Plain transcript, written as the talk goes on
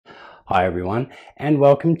Hi everyone, and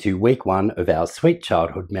welcome to week 1 of our Sweet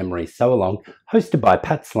Childhood Memories Sew Along, hosted by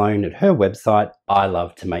Pat Sloan at her website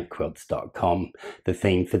ilovetomakequilts.com. The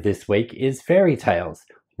theme for this week is fairy tales.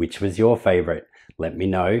 Which was your favourite? Let me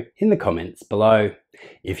know in the comments below.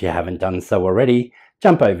 If you haven't done so already,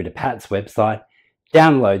 jump over to Pat's website,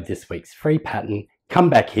 download this week's free pattern, come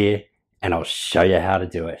back here, and I'll show you how to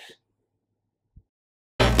do it.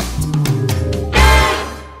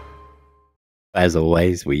 As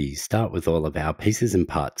always, we start with all of our pieces and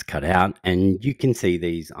parts cut out, and you can see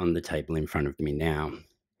these on the table in front of me now.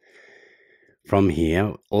 From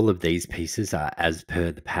here, all of these pieces are as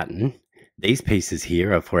per the pattern. These pieces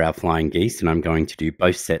here are for our flying geese, and I'm going to do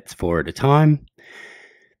both sets 4 at a time.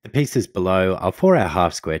 The pieces below are for our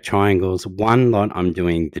half square triangles. One lot I'm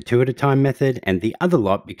doing the 2 at a time method, and the other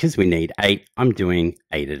lot, because we need 8, I'm doing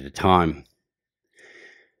 8 at a time.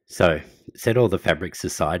 So, set all the fabrics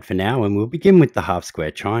aside for now, and we'll begin with the half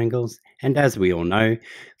square triangles. And as we all know,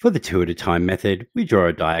 for the 2 at a time method, we draw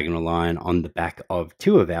a diagonal line on the back of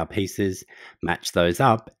 2 of our pieces, match those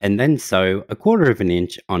up, and then sew 1/4 of an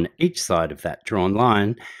inch on each side of that drawn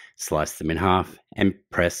line, slice them in half, and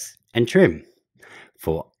press and trim.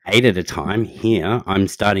 For 8 at a time, here I'm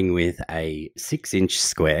starting with a 6-inch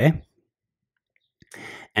square,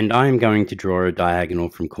 and I'm going to draw a diagonal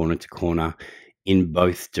from corner to corner in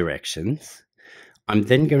both directions. I'm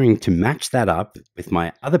then going to match that up with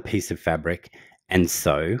my other piece of fabric and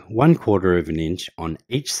sew 1/4 of an inch on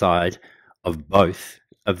each side of both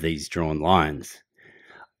of these drawn lines.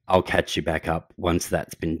 I'll catch you back up once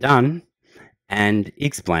that's been done and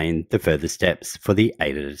explain the further steps for the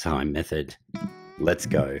 8 at a time method. Let's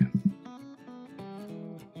go.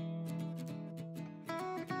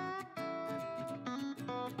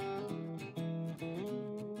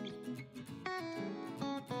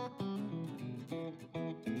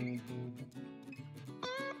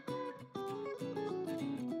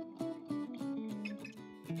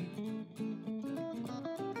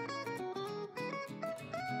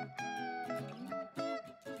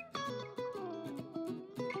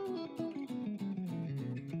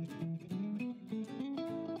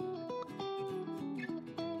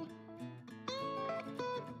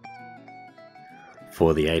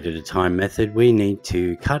 For the 8 at a time method, we need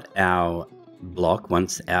to cut our block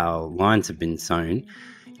once our lines have been sewn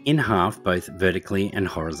in half, both vertically and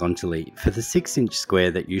horizontally. For the 6-inch square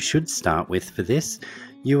that you should start with for this,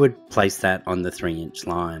 you would place that on the 3-inch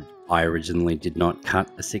line. I originally did not cut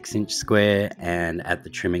a 6-inch square, and at the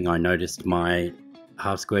trimming I noticed my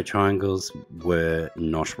half square triangles were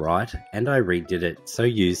not right, and I redid it, so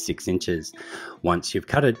use 6 inches. Once you've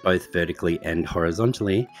cut it both vertically and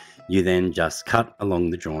horizontally, you then just cut along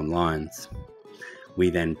the drawn lines. We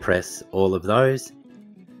then press all of those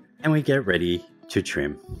and we get ready to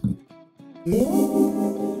trim.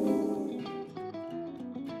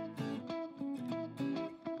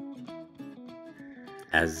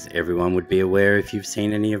 As everyone would be aware if you've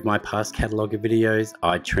seen any of my past catalogue of videos,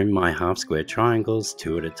 I trim my half square triangles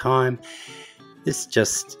 2 at a time. This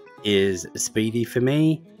just is speedy for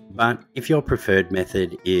me, but if your preferred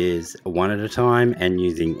method is 1 at a time and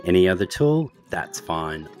using any other tool, that's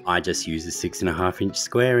fine. I just use a 6.5-inch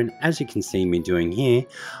square, and as you can see me doing here,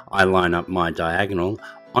 I line up my diagonal.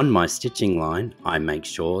 On my stitching line, I make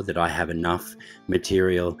sure that I have enough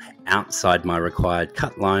material outside my required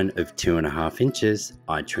cut line of 2.5 inches.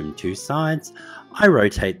 I trim 2 sides, I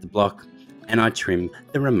rotate the block, and I trim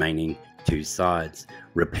the remaining 2 sides.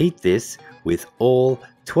 Repeat this with all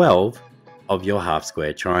 12 of your half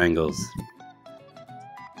square triangles.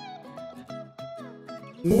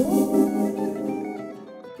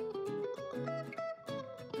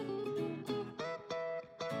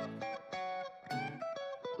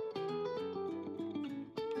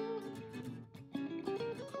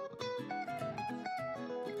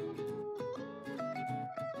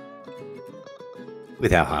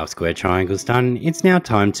 With our half square triangles done, it's now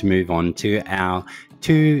time to move on to our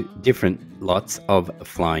 2 different lots of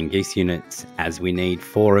flying geese units, as we need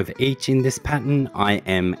 4 of each in this pattern. I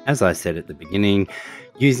am, as I said at the beginning,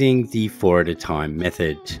 using the 4 at a time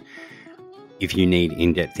method. If you need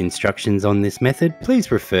in-depth instructions on this method,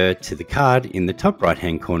 please refer to the card in the top right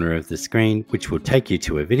hand corner of the screen, which will take you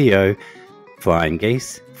to a video, Flying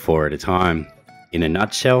Geese 4 at a time. In a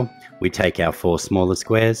nutshell, we take our 4 smaller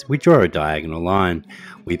squares, we draw a diagonal line.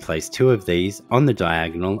 We place 2 of these on the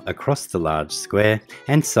diagonal across the large square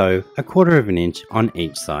and sew 1/4 of an inch on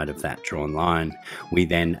each side of that drawn line. We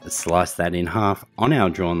then slice that in half on our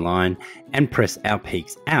drawn line and press our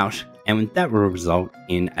peaks out, and that will result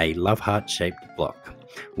in a love heart shaped block.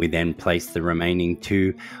 We then place the remaining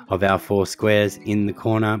 2 of our 4 squares in the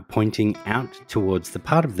corner, pointing out towards the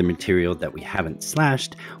part of the material that we haven't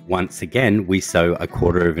slashed. Once again, we sew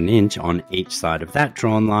 1/4 of an inch on each side of that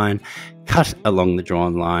drawn line, cut along the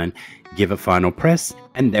drawn line, give a final press,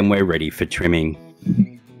 and then we're ready for trimming.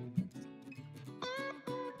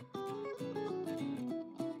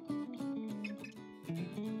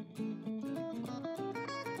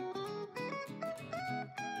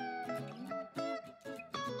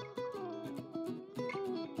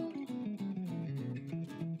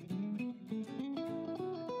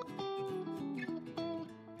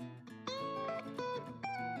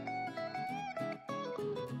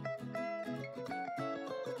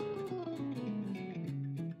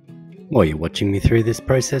 While you're watching me through this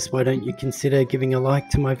process, why don't you consider giving a like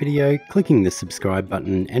to my video, clicking the subscribe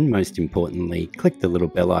button, and most importantly, click the little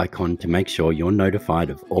bell icon to make sure you're notified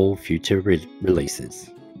of all future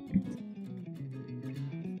releases.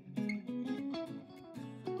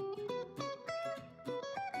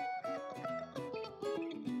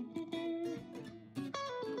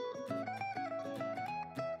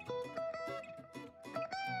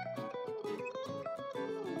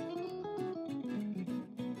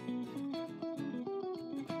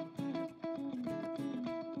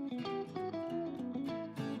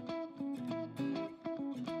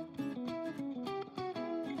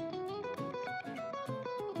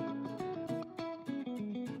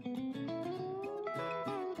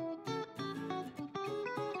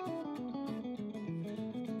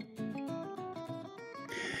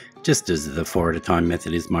 Just as the 4 at a time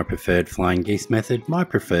method is my preferred flying geese method, my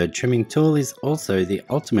preferred trimming tool is also the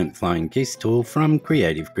ultimate flying geese tool from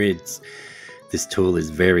Creative Grids. This tool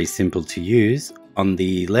is very simple to use. On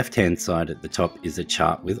the left hand side at the top is a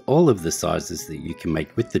chart with all of the sizes that you can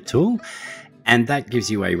make with the tool, and that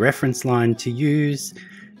gives you a reference line to use.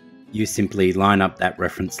 You simply line up that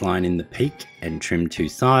reference line in the peak and trim 2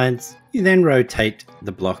 sides. You then rotate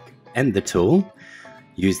the block and the tool.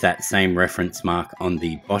 Use that same reference mark on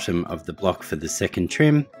the bottom of the block for the second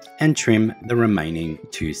trim and trim the remaining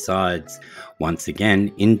 2 sides. Once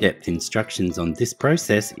again, in-depth instructions on this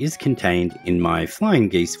process is contained in my Flying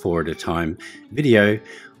Geese 4 at a time video,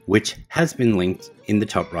 which has been linked in the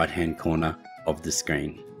top right hand corner of the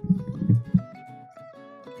screen.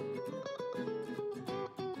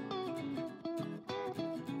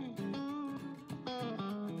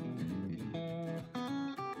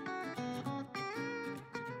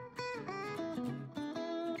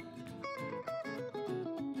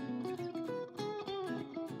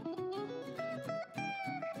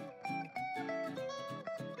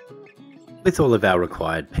 With all of our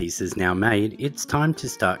required pieces now made, it's time to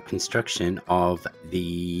start construction of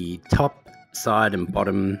the top, side and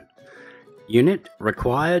bottom unit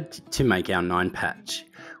required to make our 9 patch.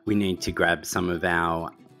 We need to grab some of our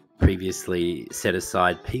previously set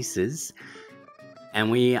aside pieces, and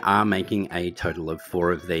we are making a total of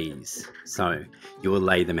 4 of these. So you will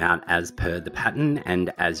lay them out as per the pattern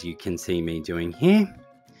and as you can see me doing here.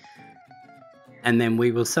 And then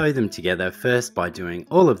we will sew them together first by doing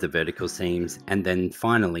all of the vertical seams and then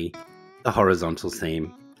finally the horizontal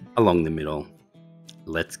seam along the middle.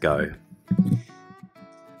 Let's go.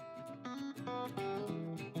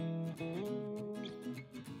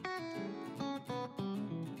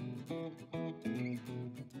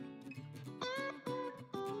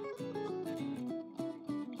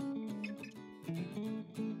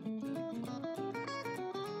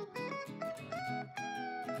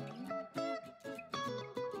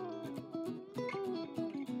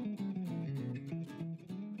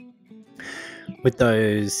 With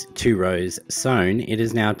those 2 rows sewn, it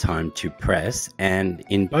is now time to press, and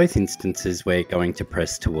in both instances we're going to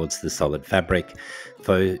press towards the solid fabric.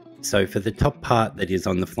 So for the top part that is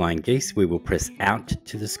on the flying geese, we will press out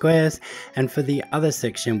to the squares, and for the other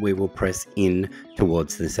section we will press in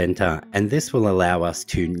towards the center, and this will allow us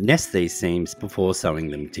to nest these seams before sewing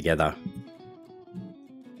them together.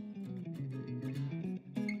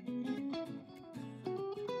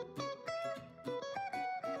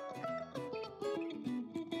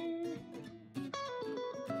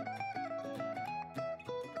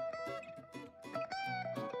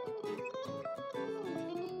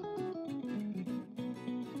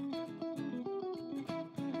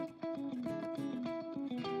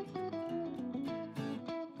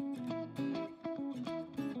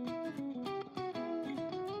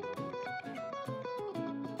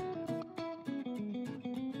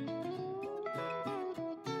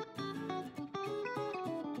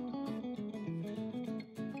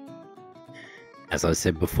 As I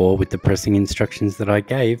said before, with the pressing instructions that I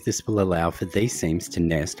gave, this will allow for these seams to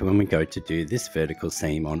nest when we go to do this vertical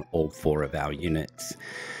seam on all 4 of our units.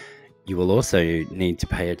 You will also need to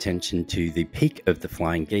pay attention to the peak of the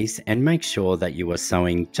flying geese and make sure that you are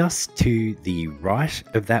sewing just to the right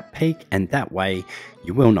of that peak, and that way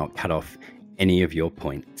you will not cut off any of your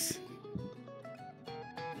points.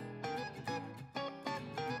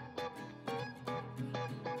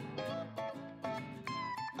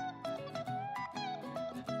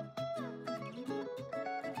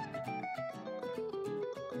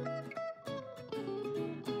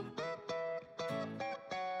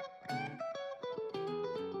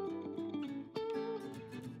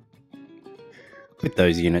 With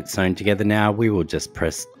those units sewn together now, we will just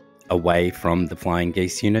press away from the flying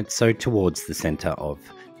geese unit, so towards the center of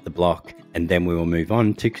the block, and then we will move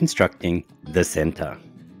on to constructing the center.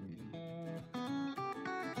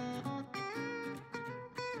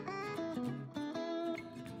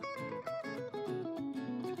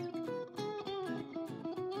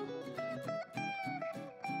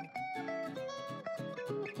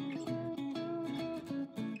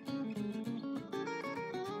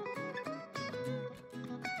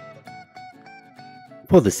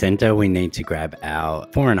 For the center, we need to grab our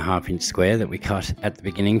 4.5-inch square that we cut at the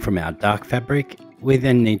beginning from our dark fabric. We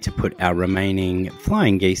then need to put our remaining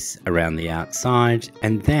flying geese around the outside,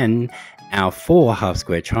 and then our 4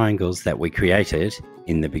 half-square triangles that we created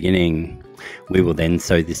in the beginning. We will then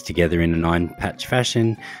sew this together in a 9-patch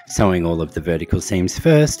fashion, sewing all of the vertical seams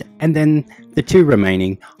first, and then the 2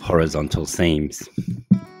 remaining horizontal seams.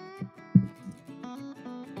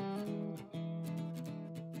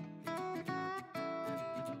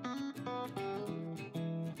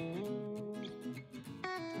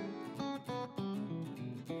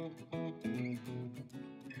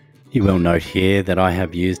 You will note here that I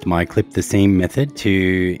have used my clip the seam method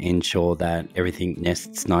to ensure that everything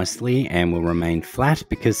nests nicely and will remain flat,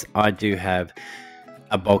 because I do have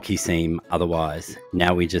a bulky seam otherwise.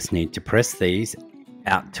 Now we just need to press these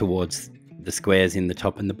out towards the squares in the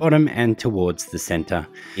top and the bottom, and towards the center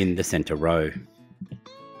in the center row.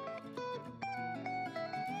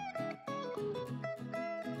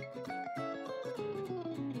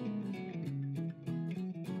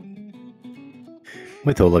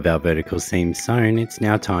 With all of our vertical seams sewn, it's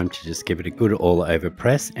now time to just give it a good all-over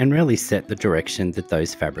press and really set the direction that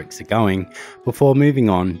those fabrics are going before moving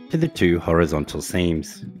on to the 2 horizontal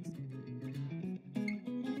seams.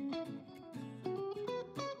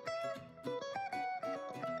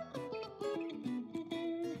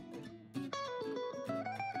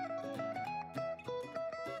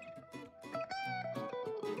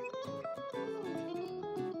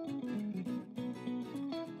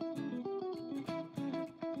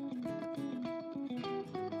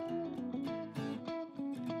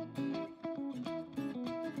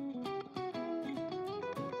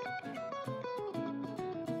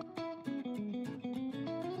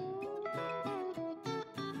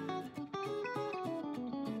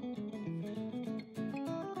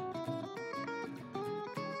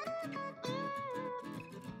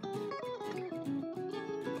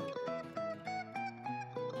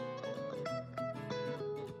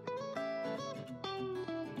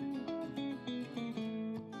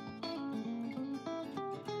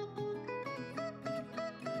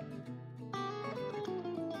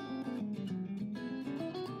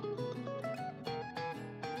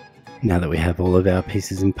 Now that we have all of our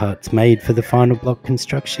pieces and parts made for the final block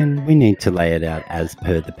construction, we need to lay it out as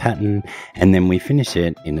per the pattern, and then we finish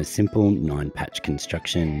it in a simple 9-patch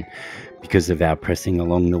construction. Because of our pressing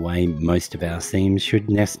along the way, most of our seams should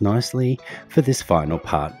nest nicely for this final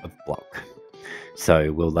part of block.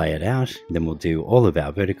 So we'll lay it out, then we'll do all of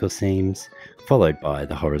our vertical seams, followed by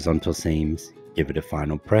the horizontal seams, give it a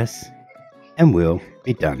final press, and we'll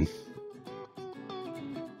be done.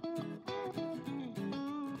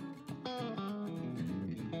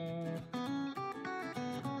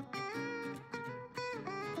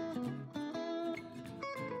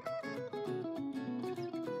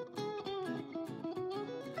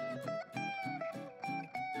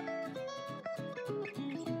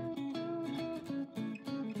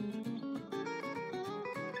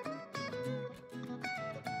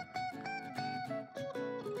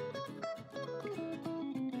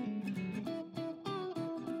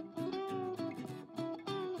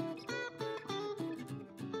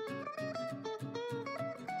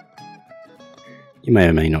 You may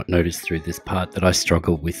or may not notice through this part that I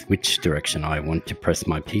struggle with which direction I want to press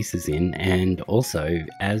my pieces in, and also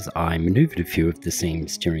as I manoeuvred a few of the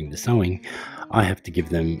seams during the sewing, I have to give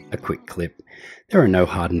them a quick clip. There are no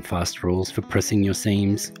hard and fast rules for pressing your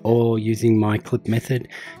seams or using my clip method.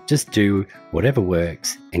 Just do whatever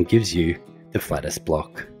works and gives you the flattest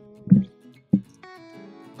block.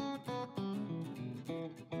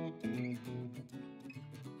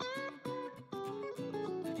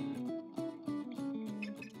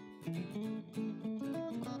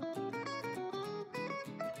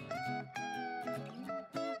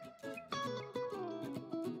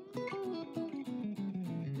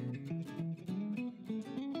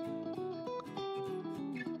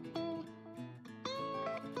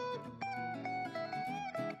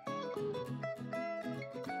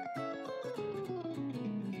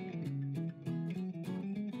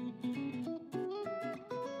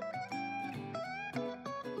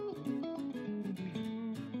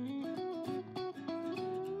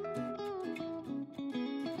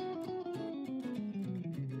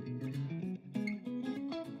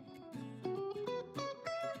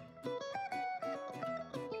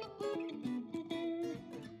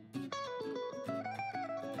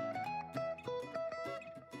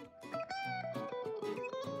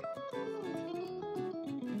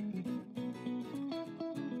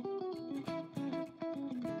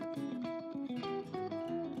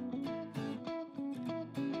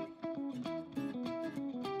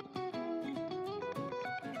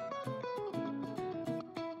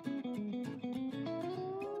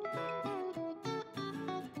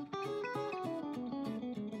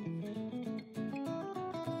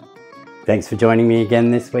 Thanks for joining me again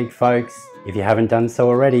this week, folks. If you haven't done so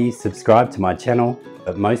already, subscribe to my channel,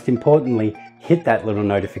 but most importantly, hit that little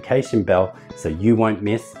notification bell so you won't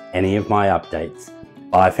miss any of my updates.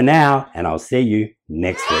 Bye for now, and I'll see you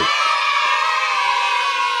next week.